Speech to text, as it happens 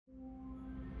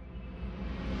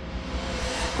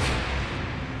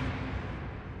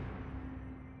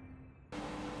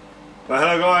Well,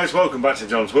 hello guys, welcome back to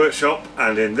John's Workshop,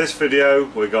 and in this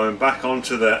video we're going back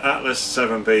onto the Atlas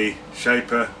 7B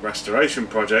Shaper restoration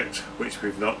project, which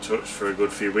we've not touched for a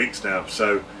good few weeks now.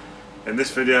 So in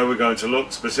this video we're going to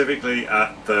look specifically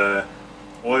at the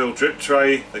oil drip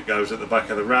tray that goes at the back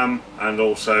of the ram, and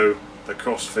also the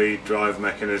cross-feed drive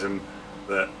mechanism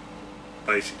that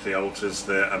basically alters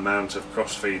the amount of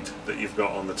cross-feed that you've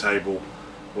got on the table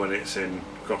when it's in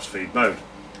cross-feed mode.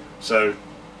 So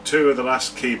two of the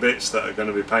last key bits that are going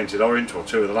to be painted orange, or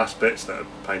two of the last bits that are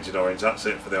painted orange, that's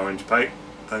it for the orange paint,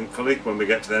 thankfully, when we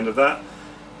get to the end of that,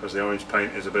 because the orange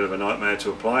paint is a bit of a nightmare to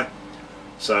apply.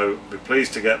 So be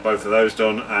pleased to get both of those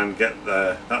done and get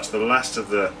that's the last of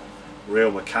the real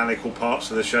mechanical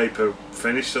parts of the Shaper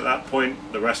finished at that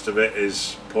point. The rest of it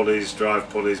is pulleys, drive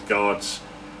pulleys, guards,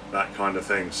 that kind of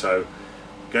thing. So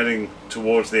getting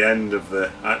towards the end of the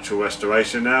actual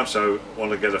restoration now, so want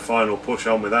to get a final push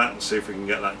on with that and see if we can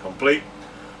get that complete.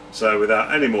 So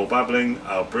without any more babbling,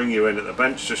 I'll bring you in at the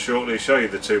bench just shortly, show you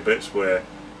the two bits we're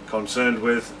concerned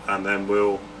with, and then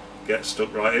we'll get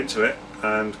stuck right into it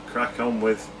and crack on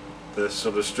with the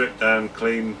sort of strip down,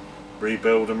 clean,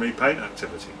 rebuild and repaint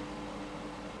activity.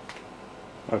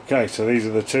 Okay, so these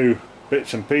are the two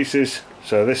bits and pieces.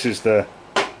 So this is the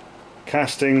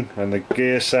casting and the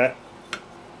gear set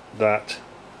that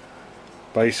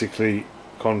basically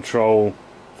control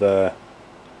the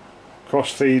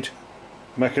cross-feed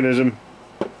mechanism.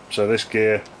 So this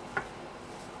gear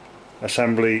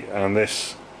assembly and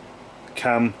this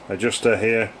cam adjuster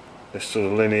here, this sort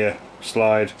of linear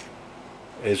slide,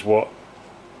 is what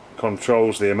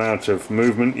controls the amount of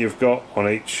movement you've got on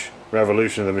each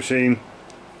revolution of the machine,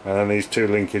 and then these two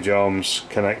linkage arms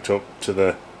connect up to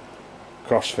the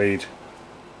cross-feed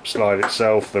slide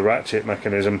itself, the ratchet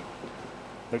mechanism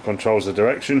that controls the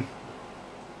direction.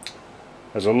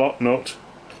 There's a lock nut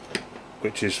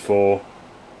which is for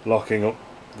locking up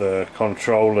the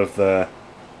control of the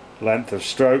length of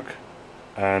stroke,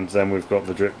 and then we've got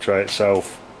the drip tray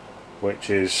itself,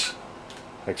 which is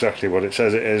exactly what it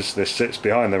says it is. This sits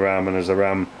behind the ram, and as the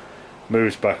ram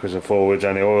moves backwards and forwards,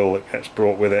 any oil that gets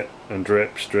brought with it and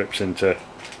drips into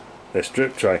this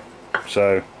drip tray.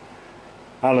 So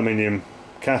aluminium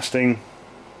casting,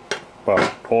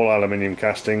 well, all aluminium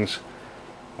castings,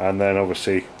 and then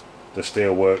obviously the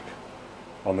steel work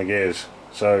on the gears.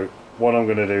 So what I'm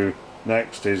going to do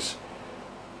next is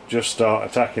just start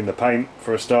attacking the paint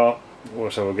for a start.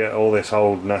 So we'll get all this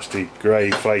old nasty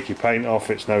grey flaky paint off.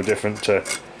 It's no different to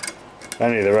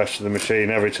any of the rest of the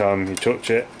machine. Every time you touch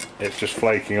it, it's just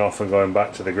flaking off and going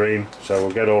back to the green. So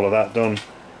we'll get all of that done.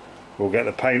 We'll get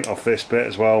the paint off this bit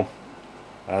as well,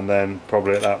 and then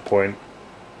probably at that point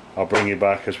I'll bring you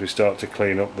back as we start to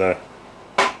clean up the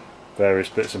various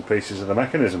bits and pieces of the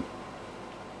mechanism.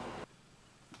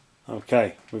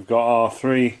 Okay, we've got our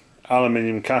three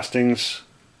aluminium castings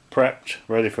prepped,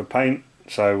 ready for paint.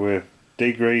 So we're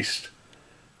degreased,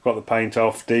 got the paint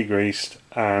off, degreased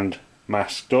and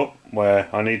masked up where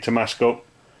I need to mask up.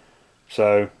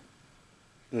 So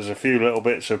there's a few little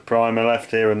bits of primer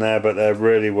left here and there, but they're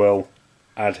really well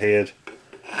adhered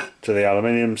to the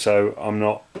aluminium, so I'm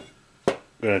not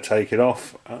going to take it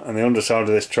off. And the underside of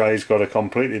this tray's got a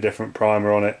completely different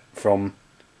primer on it from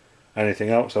anything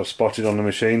else I've spotted on the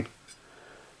machine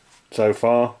so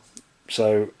far,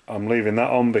 so I'm leaving that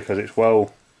on because it's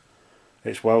well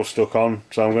stuck on.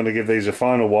 So I'm going to give these a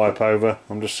final wipe over.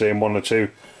 I'm just seeing one or two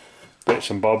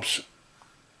bits and bobs,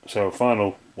 so a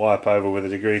final wipe over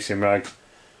with a degreasing rag,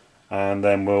 and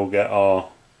then we'll get our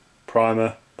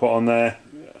primer put on there.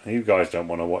 You guys don't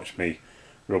want to watch me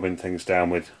rubbing things down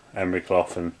with emery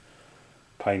cloth and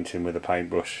painting with a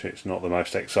paintbrush. It's not the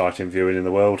most exciting viewing in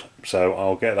the world. So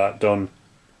I'll get that done,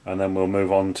 and then we'll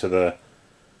move on to the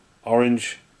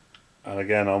orange. And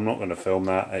again, I'm not going to film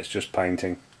that, it's just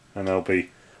painting, and there'll be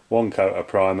one coat of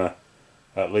primer,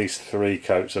 at least 3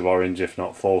 coats of orange, if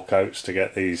not 4 coats, to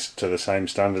get these to the same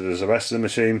standard as the rest of the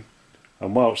machine.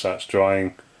 And whilst that's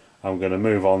drying, I'm going to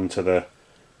move on to the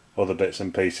other bits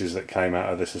and pieces that came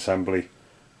out of this assembly,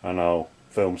 and I'll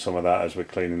film some of that as we're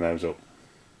cleaning those up.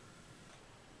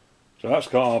 So that's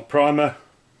got our primer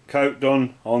coat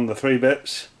done on the 3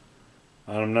 bits,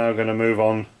 and I'm now going to move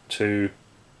on to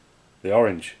the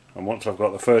orange. And once I've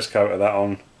got the first coat of that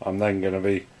on, I'm then going to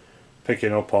be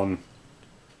picking up on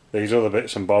these other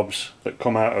bits and bobs that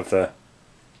come out of the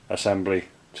assembly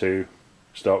to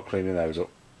start cleaning those up.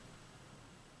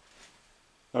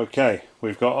 Okay,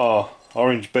 we've got our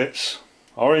orange bits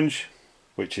orange,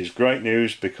 which is great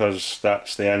news because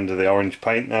that's the end of the orange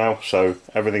paint now. So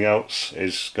everything else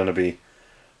is going to be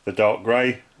the dark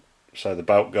grey, so the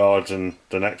belt guards and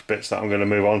the next bits that I'm going to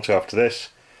move on to after this.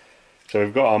 So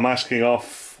we've got our masking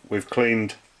off, we've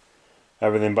cleaned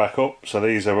everything back up, so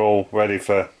these are all ready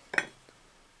for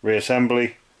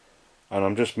reassembly, and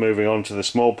I'm just moving on to the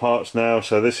small parts now.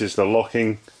 So this is the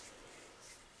locking,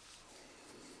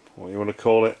 what you want to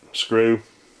call it, screw.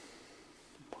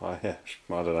 Yeah,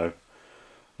 I don't know,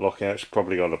 locking, it's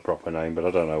probably got a proper name but I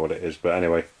don't know what it is, but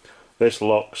anyway, this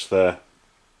locks the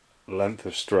length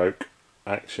of stroke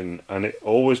action, and it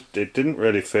didn't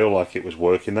really feel like it was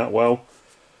working that well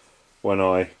when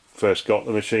I first got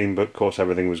the machine, but of course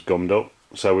everything was gummed up.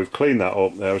 So we've cleaned that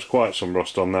up. There was quite some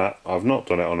rust on that. I've not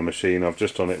done it on a machine, I've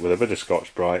just done it with a bit of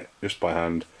Scotch-Brite, just by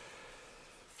hand.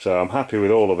 So I'm happy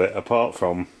with all of it, apart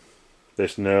from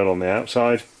this knurl on the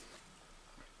outside.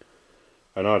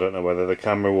 And I don't know whether the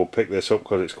camera will pick this up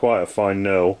because it's quite a fine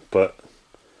knurl, but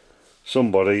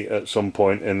somebody at some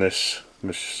point in this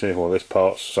machine, well, this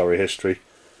part's history,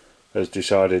 has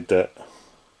decided that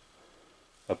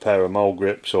a pair of mole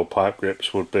grips or pipe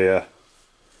grips would be a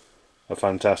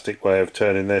fantastic way of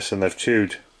turning this, and they've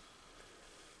chewed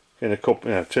in a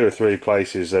couple, 2 or 3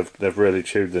 places. They've really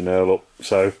chewed the knurl up.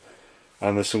 So,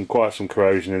 and there's quite some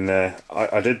corrosion in there.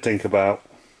 I did think about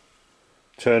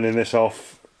turning this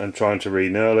off and trying to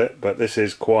re-knurl it, but this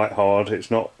is quite hard.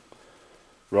 It's not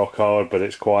rock hard, but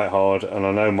it's quite hard, and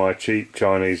I know my cheap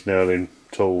Chinese knurling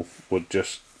tool would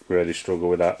just really struggle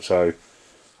with that, so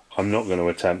I'm not going to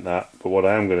attempt that. But what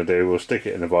I am going to do, we'll stick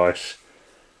it in a vise,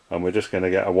 and we're just going to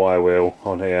get a wire wheel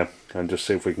on here and just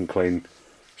see if we can clean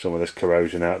some of this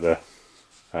corrosion out the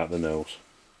knurls.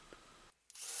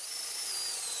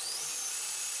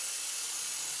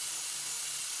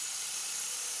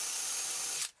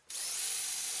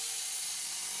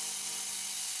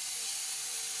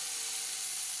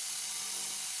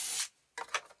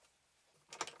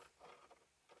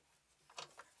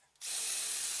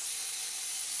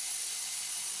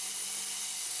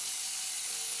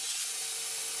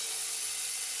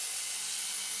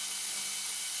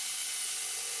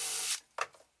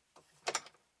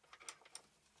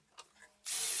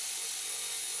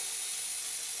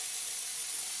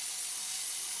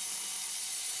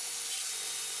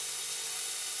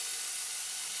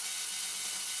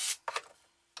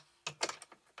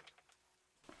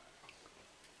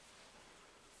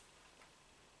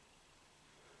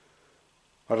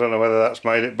 I don't know whether that's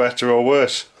made it better or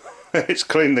worse. It's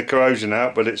cleaned the corrosion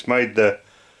out, but it's made the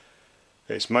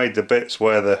bits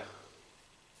where the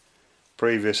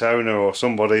previous owner or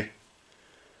somebody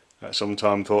at some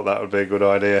time thought that would be a good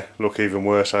idea look even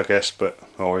worse, I guess,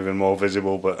 or even more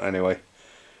visible. But anyway,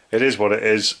 it is what it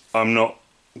is. I'm not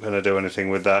going to do anything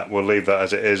with that. We'll leave that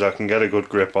as it is. I can get a good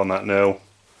grip on that knurl.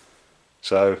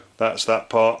 So that's that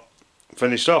part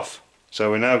finished off.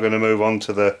 So we're now going to move on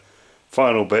to the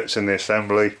final bits in the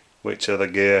assembly, which are the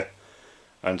gear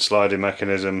and sliding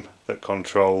mechanism that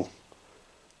control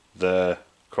the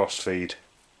cross feed.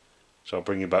 So I'll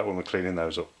bring you back when we're cleaning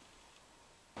those up.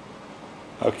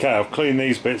 Okay, I've cleaned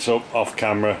these bits up off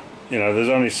camera. There's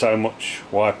only so much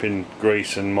wiping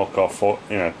grease and muck off,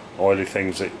 oily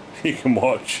things that you can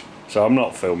watch, so I'm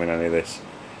not filming any of this.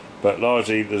 But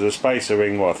largely there's a spacer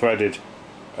ring, well, a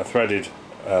threaded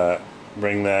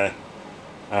ring there,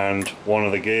 and one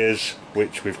of the gears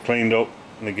which we've cleaned up.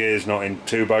 And the gear's not in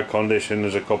too bad condition.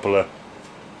 There's a couple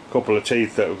of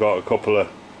teeth that have got a couple of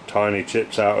tiny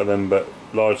chips out of them, but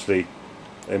largely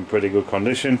in pretty good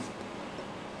condition.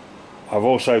 I've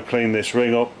also cleaned this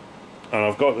ring up, and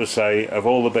I've got to say, of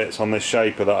all the bits on this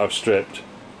shaper that I've stripped,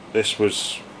 this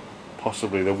was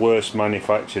possibly the worst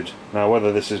manufactured. Now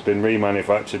whether this has been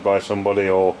remanufactured by somebody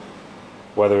or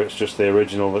whether it's just the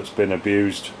original that's been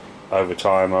abused over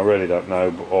time, I really don't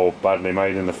know, or badly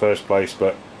made in the first place.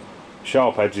 But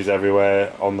sharp edges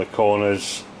everywhere on the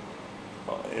corners,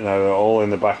 all in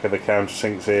the back of the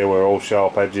countersinks here were all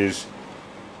sharp edges,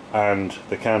 and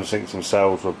the countersinks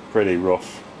themselves were pretty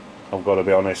rough, I've got to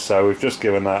be honest. So we've just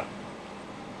given that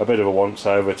a bit of a once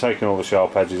over, taken all the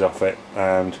sharp edges off it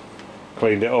and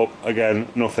cleaned it up. Again,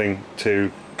 nothing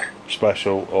too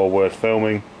special or worth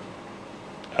filming.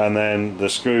 And then the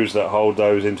screws that hold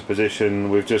those into position,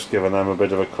 we've just given them a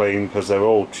bit of a clean because they're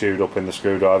all chewed up in the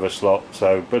screwdriver slot,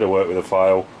 so a bit of work with a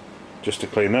file just to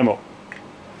clean them up.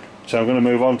 So I'm going to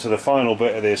move on to the final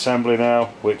bit of the assembly now,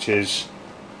 which is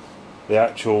the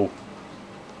actual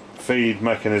feed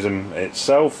mechanism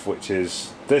itself, which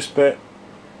is this bit.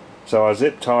 So I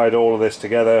zip tied all of this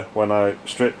together when I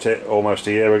stripped it almost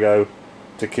a year ago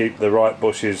to keep the right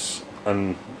bushes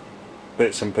and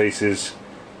bits and pieces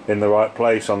in the right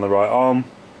place on the right arm.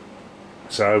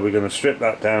 So we're going to strip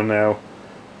that down now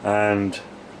and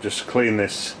just clean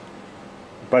this.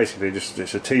 Basically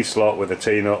it's a T-slot with a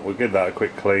T-nut. We'll give that a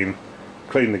quick clean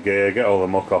the gear, get all the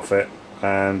muck off it,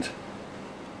 and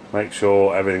make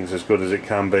sure everything's as good as it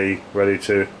can be, ready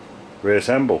to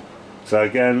reassemble. So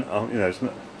again, you know,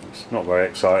 it's not very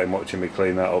exciting watching me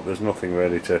clean that up. There's nothing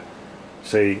really to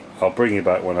see. I'll bring you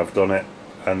back when I've done it,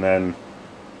 and then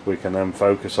we can then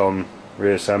focus on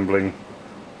reassembling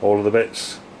all of the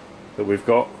bits that we've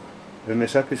got in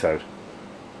this episode.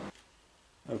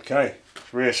 Okay,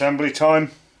 reassembly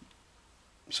time.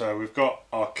 So we've got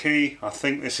our key. I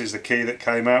think this is the key that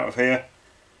came out of here.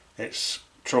 It's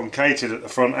truncated at the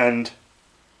front end,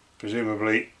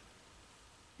 presumably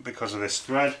because of this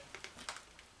thread.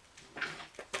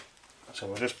 So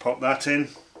we'll just pop that in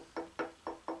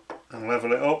and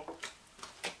level it up.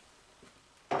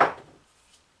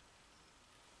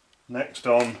 Next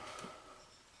on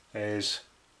is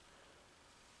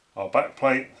our back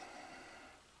plate,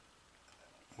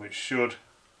 which should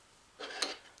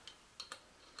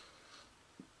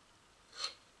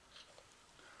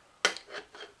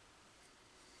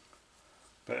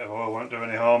bit of oil won't do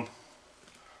any harm,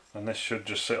 and this should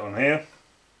just sit on here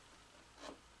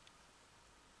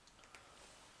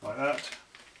like that.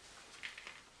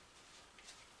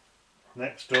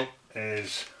 Next up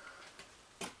is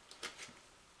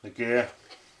the gear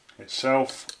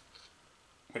itself,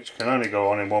 which can only go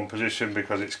on in one position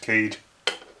because it's keyed.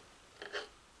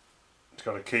 It's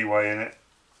got a keyway in it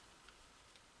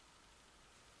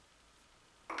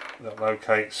that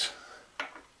locates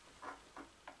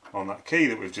on that key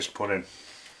that we've just put in.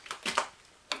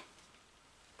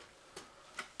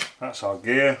 That's our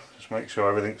gear. Just make sure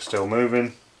everything's still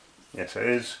moving. Yes, it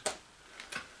is.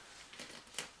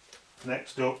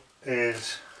 Next up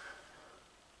is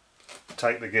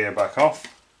take the gear back off,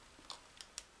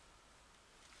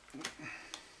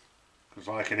 because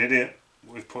like an idiot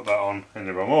we've put that on in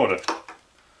the wrong order.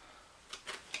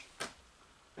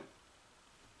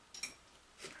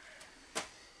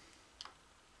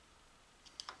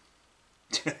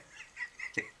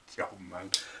 Oh man,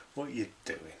 what are you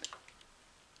doing?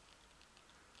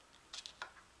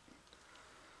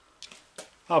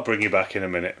 I'll bring you back in a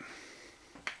minute.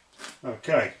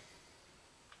 Okay,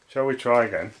 shall we try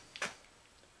again?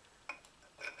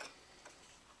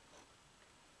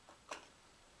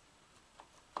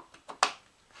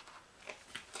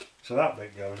 So that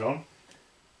bit goes on.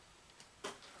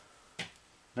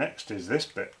 Next is this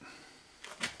bit.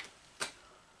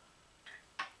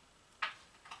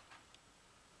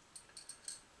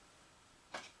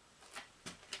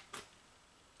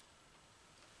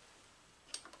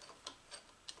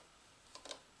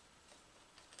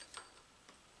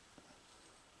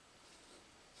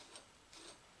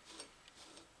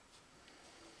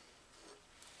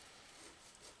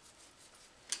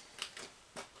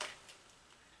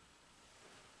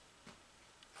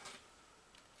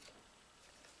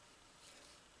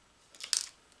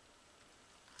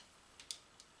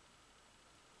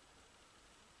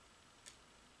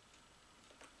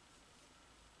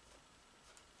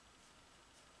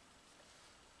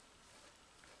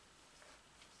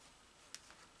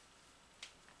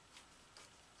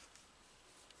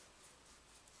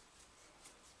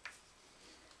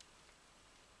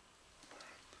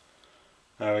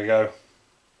 There we go.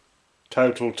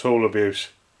 Total tool abuse,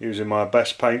 using my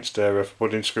best paint stirrer for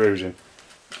putting screws in.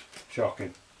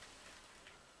 Shocking.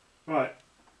 Right,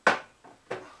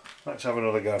 let's have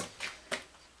another go.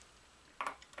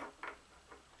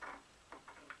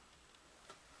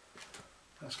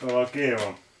 That's got our gear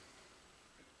on.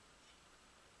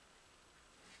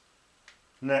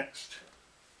 Next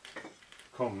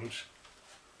comes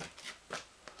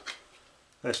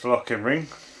this locking ring.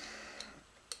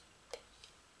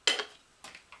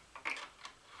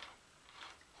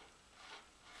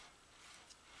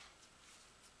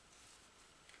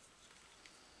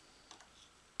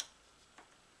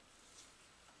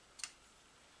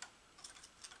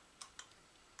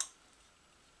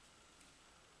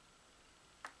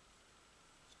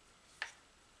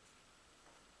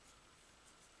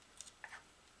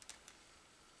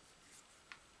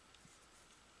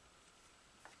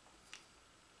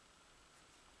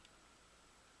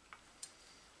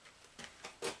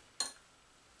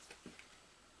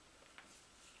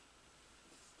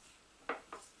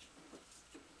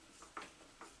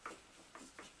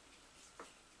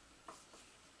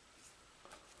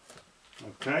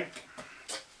 Okay.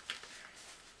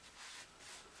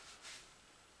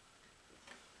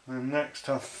 And next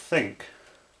I think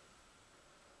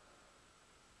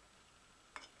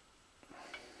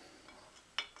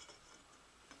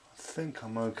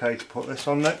I'm okay to put this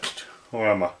on next, or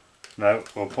am I? No,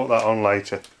 we'll put that on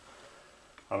later.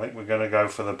 I think we're going to go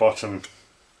for the bottom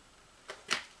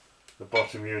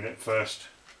unit first.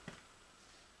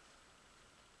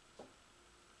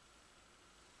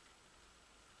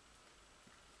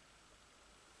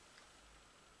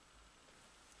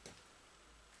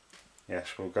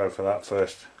 Yes, we'll go for that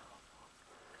first.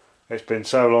 It's been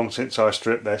so long since I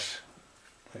stripped this.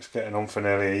 It's getting on for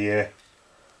nearly a year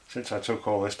since I took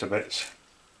all this to bits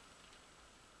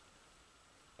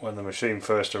when the machine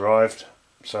first arrived,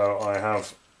 so I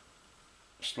have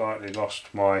slightly lost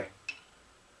my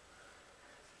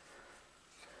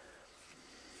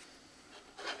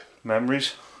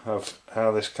memories of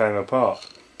how this came apart.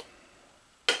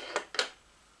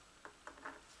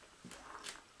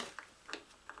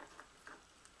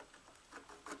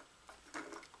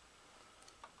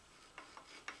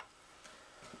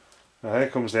 Now here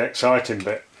comes the exciting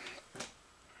bit.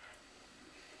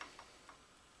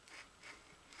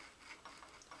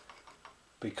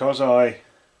 Because I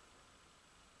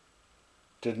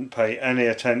didn't pay any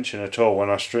attention at all when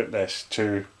I stripped this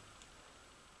to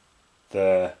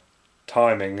the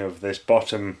timing of this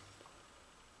bottom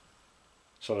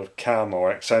sort of cam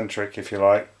or eccentric, if you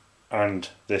like, and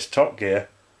this top gear,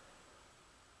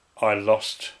 I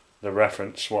lost the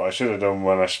reference. What I should have done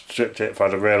when I stripped it, if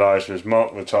I'd have realised, was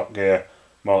mark the top gear,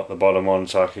 mark the bottom one,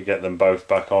 so I could get them both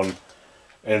back on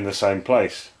in the same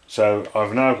place. So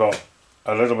I've now got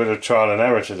a little bit of trial and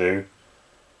error to do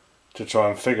to try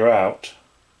and figure out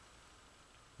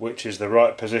which is the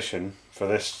right position for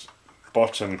this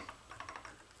bottom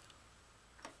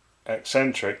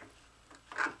eccentric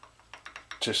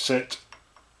to sit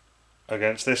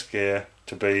against this gear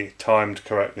to be timed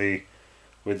correctly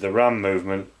with the ram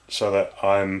movement, so that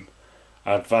I'm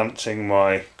advancing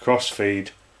my crossfeed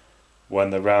when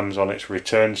the ram's on its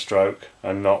return stroke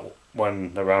and not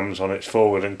when the ram's on its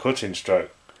forward and cutting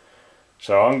stroke.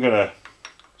 So I'm going to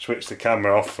switch the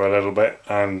camera off for a little bit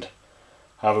and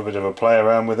have a bit of a play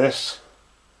around with this.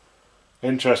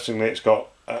 Interestingly, it's got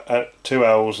 2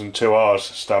 L's and 2 R's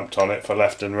stamped on it for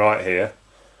left and right here,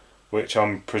 which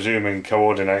I'm presuming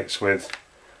coordinates with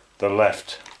the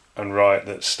left and right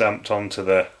that's stamped onto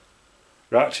the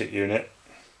ratchet unit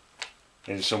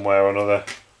in some way or another,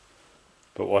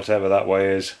 but whatever that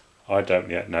way is, I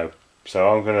don't yet know. So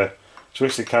I'm going to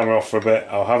switch the camera off for a bit.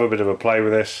 I'll have a bit of a play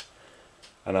with this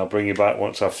and I'll bring you back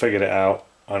once I've figured it out,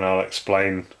 and I'll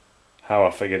explain how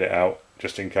I figured it out,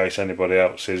 just in case anybody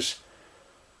else is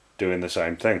doing the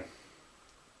same thing.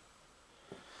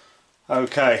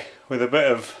 Okay, with a bit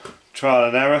of trial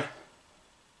and error,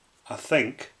 I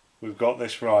think we've got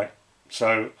this right.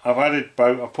 So I've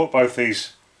put both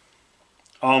these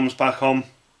arms back on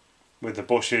with the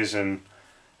bushes and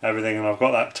everything, and I've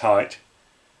got that tight.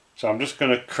 So I'm just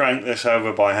going to crank this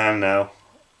over by hand now,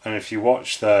 and if you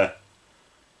watch the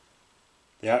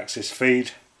axis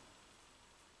feed,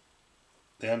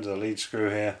 the end of the lead screw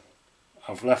here,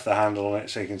 I've left the handle on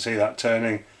it so you can see that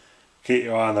turning. Keep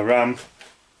your eye on the ram,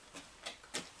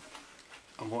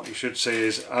 and what you should see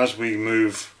is as we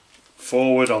move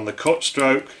forward on the cut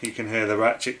stroke, you can hear the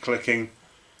ratchet clicking,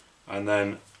 and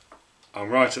then I'm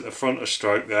right at the front of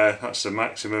stroke there, that's the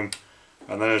maximum,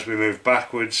 and then as we move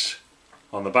backwards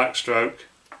on the back stroke,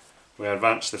 we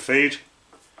advance the feed,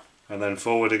 and then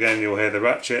forward again you'll hear the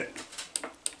ratchet.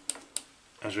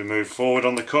 As we move forward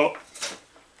on the cut,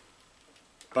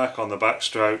 back on the back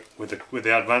stroke with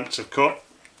the advance of cut,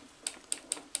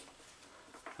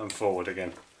 and forward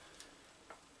again.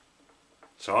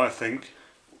 So I think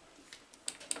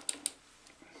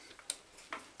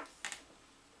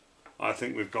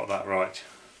we've got that right.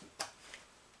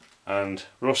 And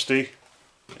Rusty,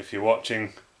 if you're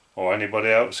watching, or anybody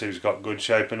else who's got good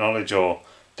shaper knowledge, or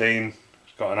Dean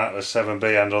who's got an Atlas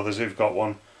 7B and others who've got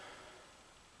one,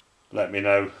 let me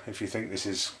know if you think this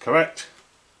is correct.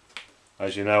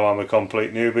 As you know, I'm a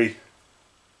complete newbie.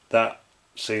 That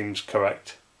seems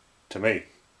correct to me,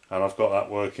 and I've got that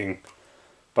working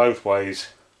both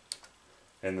ways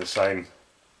in the same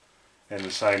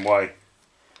way.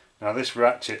 Now this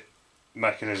ratchet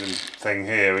mechanism thing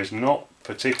here is not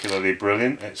particularly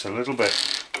brilliant. It's a little bit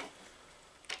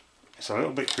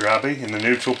grabby in the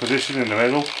neutral position in the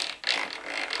middle.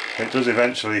 It does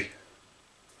eventually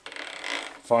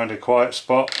find a quiet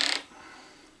spot,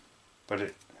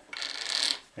 but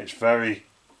it's very,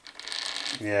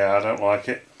 yeah, I don't like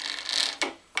it.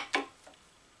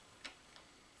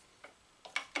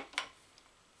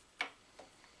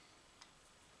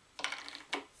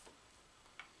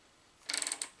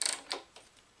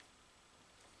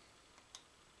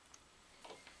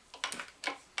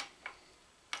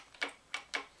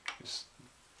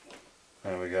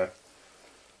 There we go.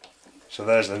 So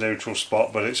there's the neutral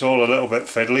spot, but it's all a little bit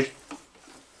fiddly.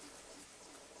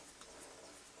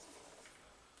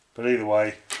 But either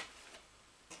way,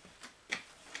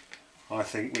 I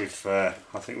think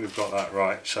we've got that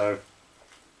right. So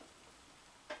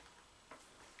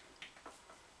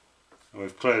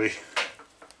we've clearly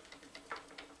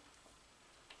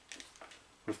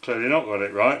we've clearly not got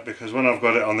it right, because when I've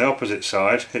got it on the opposite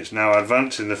side, it's now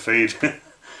advancing the feed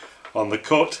on the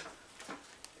cut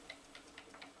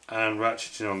and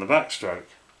ratcheting on the backstroke.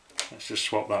 Let's just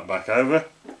swap that back over.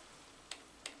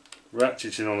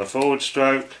 Ratcheting on the forward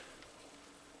stroke,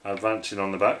 advancing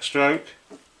on the backstroke.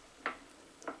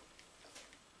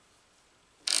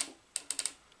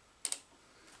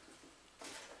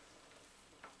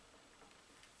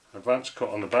 Advance cut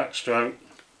on the backstroke,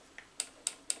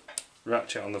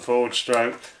 ratchet on the forward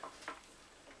stroke.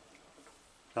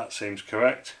 That seems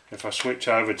correct. If I switch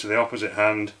over to the opposite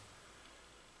hand,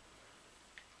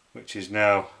 which is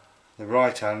now the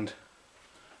right hand,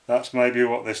 that's maybe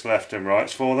what this left and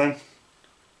right's for then.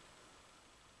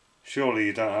 Surely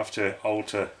you don't have to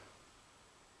alter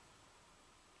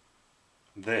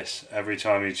this every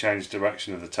time you change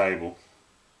direction of the table,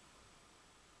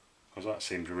 because that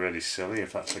seems really silly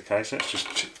if that's the case. Let's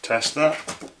just test that.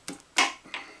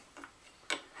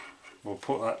 We'll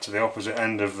put that to the opposite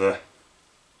end of the,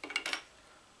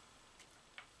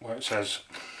 where it says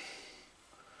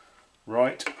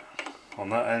right on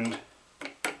that end.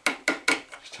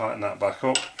 Just tighten that back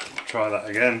up, try that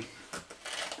again.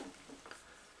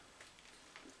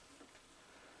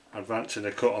 Advancing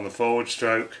the cut on the forward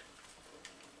stroke.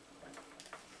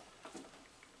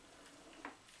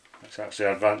 It's actually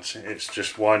advancing, it's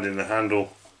just winding the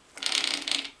handle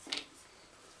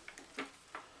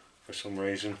for some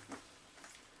reason.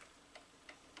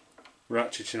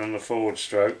 Ratcheting on the forward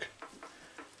stroke,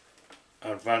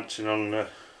 advancing on the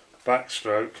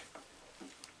backstroke,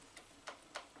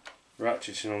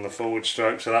 ratcheting on the forward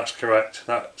stroke, so that's correct.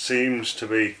 That seems to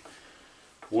be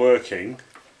working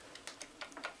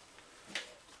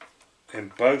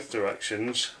in both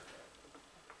directions,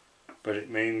 but it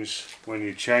means when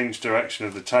you change direction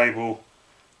of the table,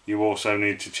 you also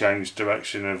need to change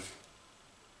direction of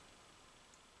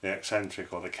the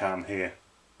eccentric or the cam here,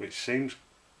 which seems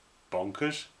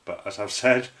bonkers, but as I've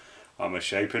said, I'm a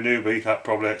shaper newbie. That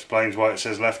probably explains why it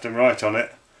says left and right on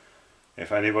it.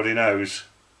 If anybody knows,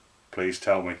 please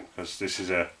tell me, because this is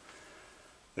a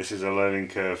learning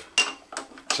curve.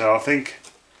 So I think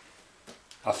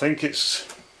it's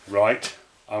right.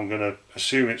 I'm going to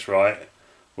assume it's right.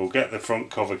 We'll get the front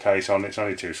cover case on. It's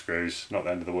only 2 screws, not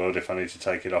the end of the world if I need to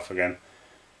take it off again.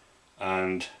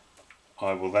 And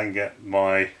I will then get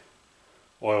my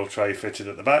oil tray fitted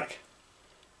at the back,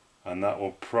 and that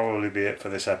will probably be it for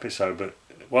this episode. But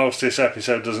whilst this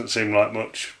episode doesn't seem like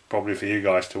much probably for you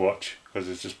guys to watch, because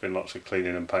there's just been lots of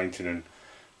cleaning and painting and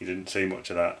you didn't see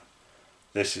much of that,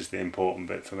 this is the important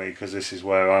bit for me, because this is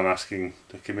where I'm asking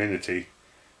the community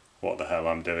what the hell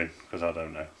I'm doing, because I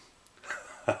don't know.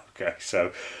 Okay,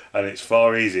 so, and it's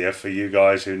far easier for you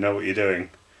guys who know what you're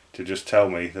doing to just tell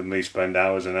me than me spend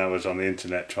hours and hours on the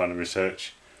internet trying to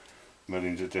research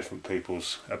millions of different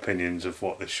people's opinions of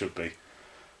what this should be.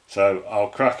 So I'll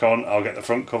crack on. I'll get the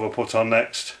front cover put on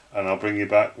next, and I'll bring you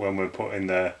back when we're putting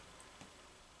the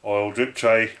oil drip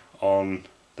tray on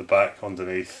the back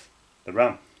underneath the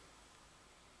ram.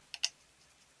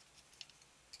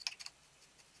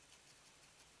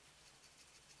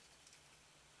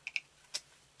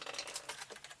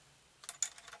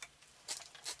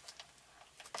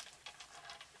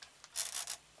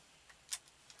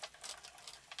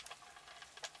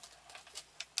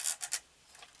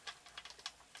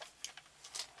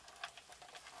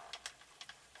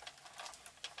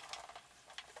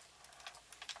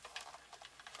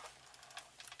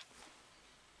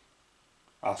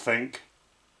 I think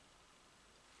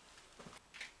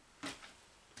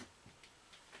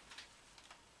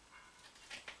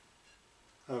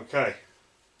okay,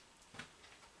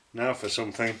 now for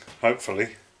something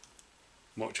hopefully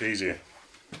much easier.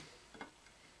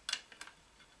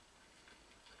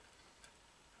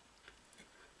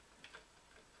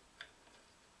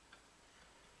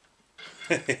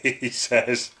 He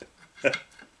says,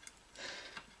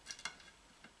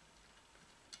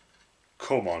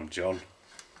 come on John.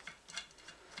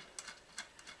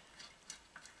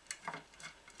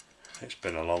 It's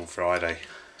been a long Friday.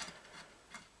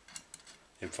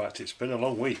 In fact, it's been a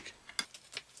long week.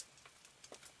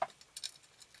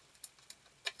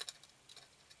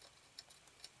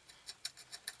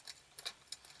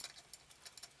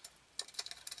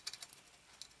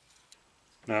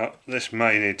 Now, this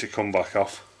may need to come back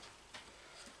off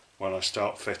when I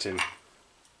start fitting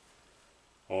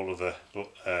all of the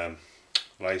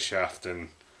lace shaft and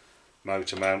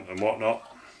motor mount and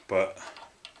whatnot, but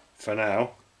for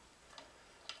now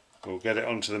we'll get it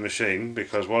onto the machine,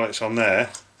 because while it's on there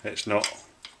it's not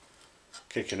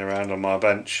kicking around on my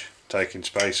bench taking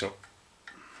space up,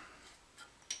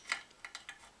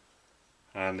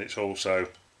 and it's also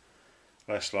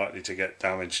less likely to get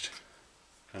damaged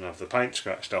and have the paint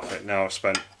scratched off it. Now I've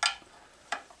spent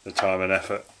the time and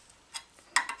effort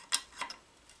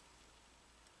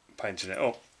painting it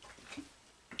up.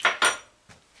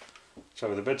 So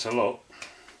with a bit of luck,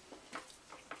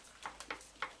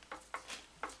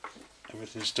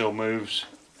 everything still moves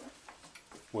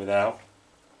without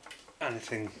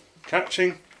anything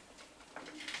catching.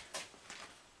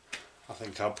 I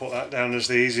think I'll put that down as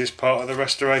the easiest part of the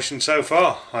restoration so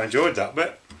far. I enjoyed that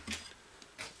bit.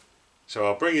 So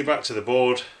I'll bring you back to the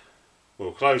board,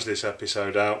 we'll close this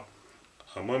episode out,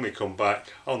 and when we come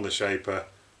back on the shaper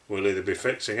we'll either be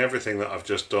fixing everything that I've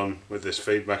just done with this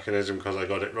feed mechanism because I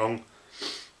got it wrong,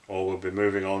 or we'll be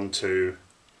moving on to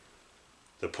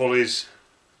the pulleys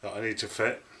that I need to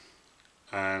fit,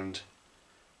 and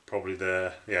probably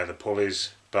the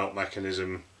pulleys, belt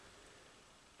mechanism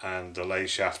and the lay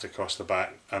shaft across the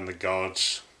back and the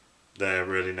guards, they're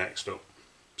really next up.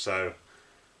 So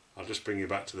I'll just bring you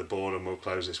back to the board and we'll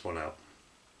close this one out.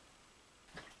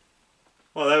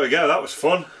 Well, there we go, that was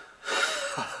fun.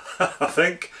 I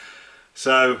think.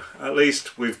 So at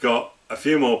least we've got a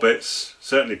few more bits,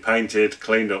 certainly painted,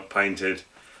 cleaned up, painted,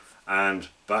 and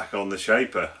back on the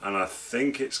shaper, and I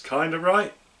think it's kind of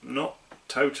right. Not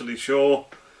totally sure.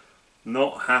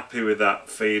 Not happy with that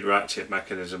feed ratchet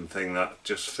mechanism thing. That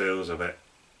just feels a bit,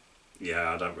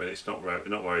 yeah, I don't really, it's not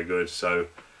very good. So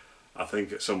I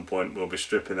think at some point we'll be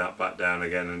stripping that back down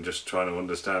again and just trying to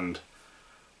understand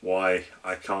why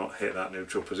I can't hit that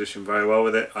neutral position very well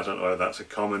with it. I don't know whether that's a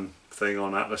common thing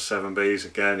on Atlas 7Bs.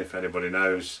 Again, if anybody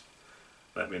knows,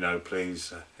 let me know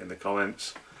please in the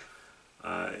comments.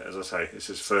 As I say,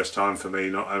 this is first time for me,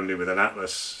 not only with an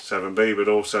Atlas 7B but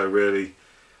also really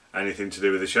anything to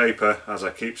do with the shaper, as I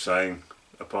keep saying,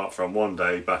 apart from one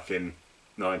day back in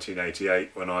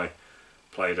 1988 when I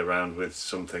played around with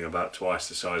something about twice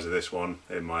the size of this one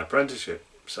in my apprenticeship.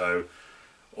 So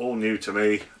all new to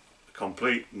me,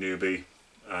 complete newbie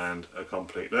and a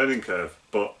complete learning curve,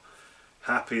 but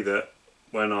happy that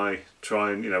when I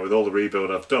try and, with all the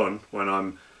rebuild I've done, when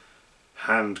I'm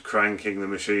hand cranking the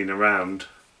machine around,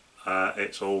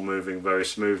 it's all moving very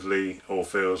smoothly, all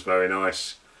feels very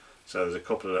nice. So there's a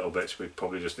couple of little bits we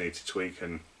probably just need to tweak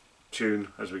and tune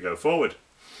as we go forward.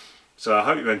 So I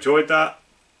hope you've enjoyed that.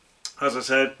 As I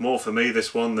said, more for me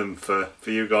this one than for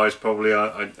you guys probably.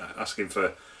 I'm asking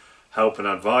for help and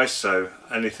advice, so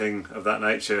anything of that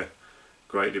nature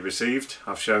greatly received.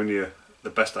 I've shown you the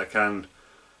best I can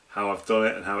how I've done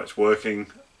it and how it's working,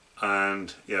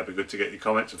 and yeah, it'd be good to get your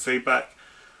comments and feedback.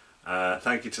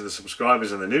 Thank you to the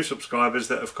subscribers and the new subscribers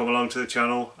that have come along to the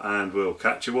channel, and we'll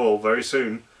catch you all very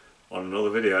soon on another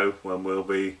video when we'll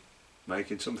be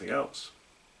making something else.